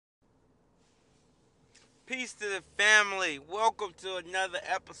Peace to the family. Welcome to another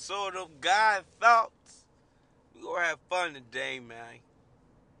episode of God Thoughts. We're going to have fun today, man.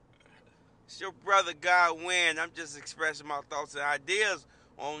 It's your brother God Win. I'm just expressing my thoughts and ideas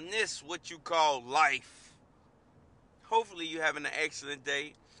on this, what you call life. Hopefully you're having an excellent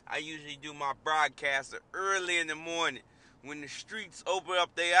day. I usually do my broadcast early in the morning. When the streets open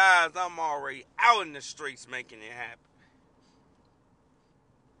up their eyes, I'm already out in the streets making it happen.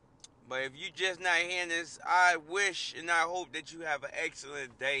 But if you just not hearing this, I wish and I hope that you have an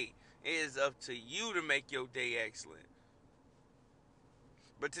excellent day. It is up to you to make your day excellent.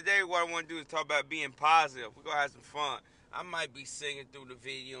 But today what I want to do is talk about being positive. We're going to have some fun. I might be singing through the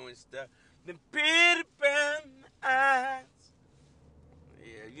video and stuff. The pretty brown eyes.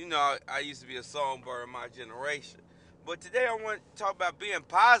 Yeah, you know I used to be a songbird in my generation. But today I want to talk about being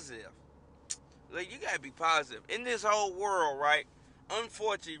positive. Like, you got to be positive. In this whole world, right?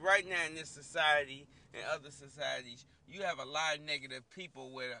 Unfortunately, right now in this society and other societies, you have a lot of negative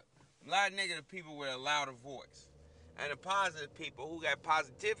people with a louder voice. And the positive people who got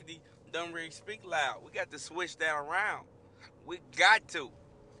positivity don't really speak loud. We got to switch that around. We got to.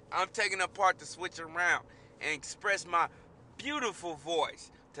 I'm taking apart to switch around and express my beautiful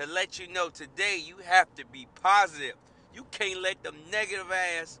voice to let you know today you have to be positive. You can't let them negative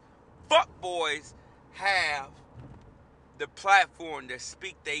ass fuckboys have the platform to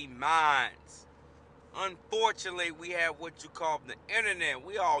speak their minds. Unfortunately, we have what you call the internet.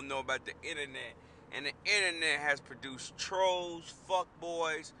 We all know about the internet. And the internet has produced trolls, fuck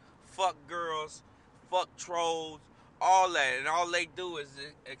boys, fuck girls, fuck trolls, all that. And all they do is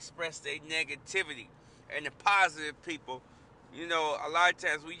express their negativity. And the positive people, you know, a lot of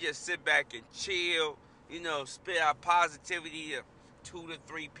times we just sit back and chill, you know, spit our positivity to 2 to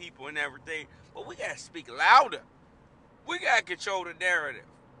 3 people and everything. But we got to speak louder. We got to control the narrative.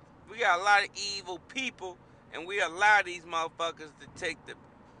 We got a lot of evil people, and we allow these motherfuckers to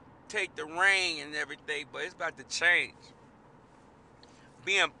take the reign and everything, but it's about to change.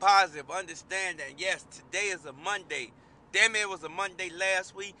 Being positive, understand that, yes, today is a Monday. Damn it was a Monday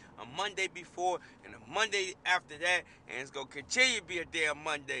last week, a Monday before, and a Monday after that, and it's going to continue to be a damn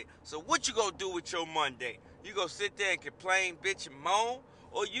Monday. So what you going to do with your Monday? You going to sit there and complain, bitch, and moan?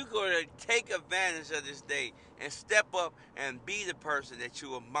 Or you going to take advantage of this day and step up and be the person that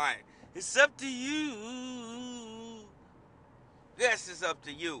you admire? It's up to you. Yes, it's up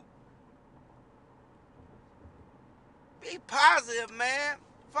to you. Be positive, man.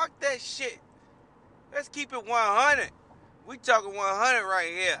 Fuck that shit. Let's keep it 100. We talking 100 right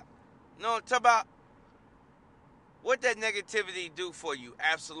here. You know what I'm talking about? What that negativity do for you?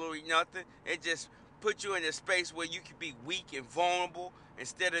 Absolutely nothing. It just put you in a space where you can be weak and vulnerable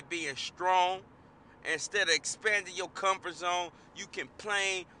instead of being strong. Instead of expanding your comfort zone, you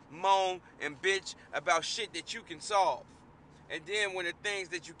complain, moan, and bitch about shit that you can solve. And then when the things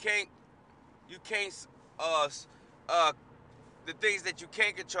that the things that you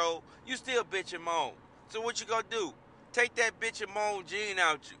can't control, you still bitch and moan. So what you gonna do? Take that bitch and moan gene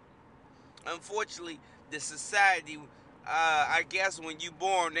out you. Unfortunately, the society, I guess when you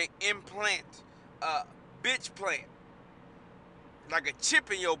born, they implant a bitch plant, like a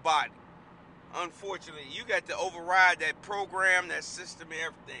chip in your body. Unfortunately, you got to override that program, that system, and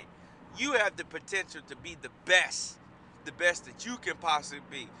everything. You have the potential to be the best that you can possibly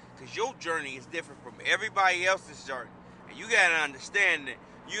be, because your journey is different from everybody else's journey, and you gotta understand that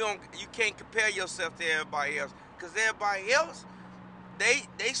you can't compare yourself to everybody else, because everybody else,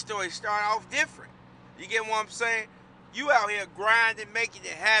 they story start off different. You get what I'm saying? You out here grinding, making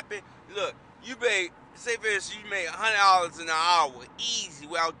it happen. Look, you made, say for instance, you made $100 an hour easy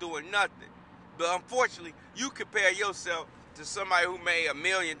without doing nothing. But unfortunately, you compare yourself to somebody who made $1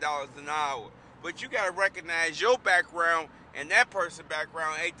 million an hour. But you gotta recognize your background and that person's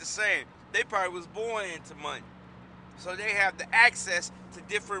background ain't the same. They probably was born into money. So they have the access to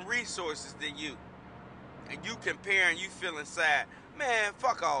different resources than you. And you comparing, you feeling sad. Man,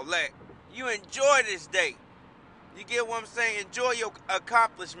 fuck all that. You enjoy this day. You get what I'm saying? Enjoy your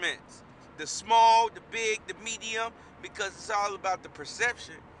accomplishments. The small, the big, the medium, because it's all about the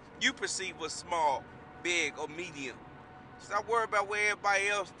perception. You perceive what's small, big, or medium. Stop worrying about what everybody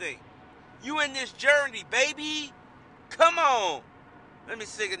else think. You in this journey, baby. Come on. Let me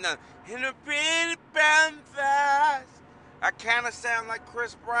sing another. In a pretty brown eyes. I kind of sound like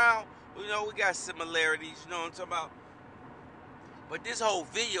Chris Brown. You know, we got similarities. You know what I'm talking about? But this whole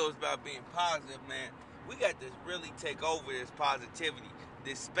video is about being positive, man. We got to really take over this positivity,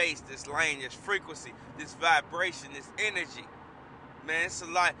 this space, this lane, this frequency, this vibration, this energy. Man, it's a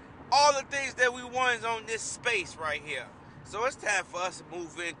lot. All the things that we want is on this space right here. So it's time for us to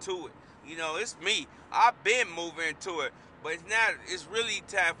move into it. You know, it's me. I've been moving into it, but it's not. It's really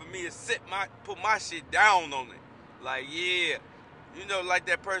time for me to put my shit down on it. Like, yeah, you know, like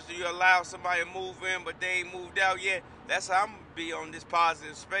that person you allow somebody to move in, but they ain't moved out yet. That's how I'm gonna be on this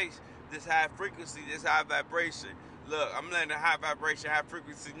positive space, this high frequency, this high vibration. Look, I'm letting the high vibration, high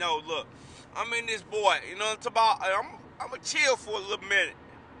frequency know. Look, I'm in this boy. You know what I'm talking about? I'm gonna chill for a little minute.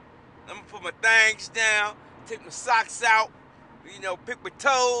 I'm gonna put my things down, take my socks out, you know, pick my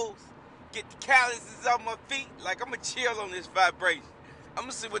toes, get the calluses off my feet. Like, I'm gonna chill on this vibration. I'm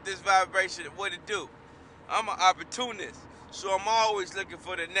gonna see what this vibration, what it do. I'm an opportunist, so I'm always looking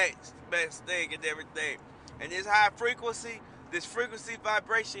for the next best thing and everything. And this high frequency, this frequency,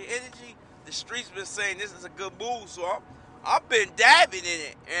 vibration, energy, the streets been saying this is a good move, so I've been dabbing in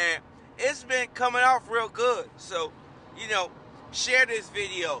it, and it's been coming off real good. So, you know, share this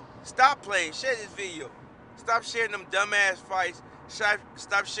video. Stop playing. Share this video. Stop sharing them dumbass fights.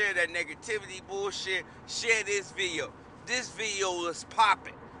 Stop sharing that negativity bullshit. Share this video. This video is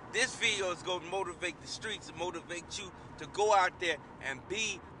popping. This video is going to motivate the streets and motivate you to go out there and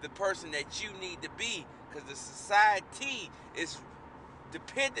be the person that you need to be, because the society is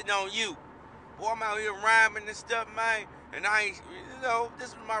dependent on you. Boy, I'm out here rhyming and stuff, man, and I ain't, you know, this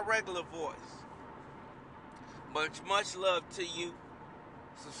is my regular voice. Much love to you.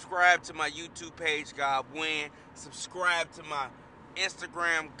 Subscribe to my YouTube page, GodWin. Subscribe to my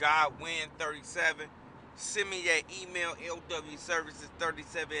Instagram, GodWin37. Send me that email,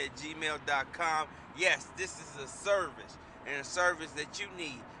 lwservices37@gmail.com. Yes, this is a service, and a service that you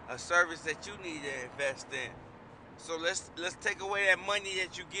need, a service that you need to invest in. So let's take away that money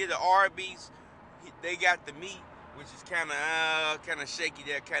that you get at Arby's. They got the meat, which is kind of shaky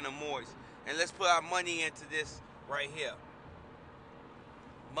there, kind of moist, and let's put our money into this right here.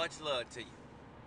 Much love to you.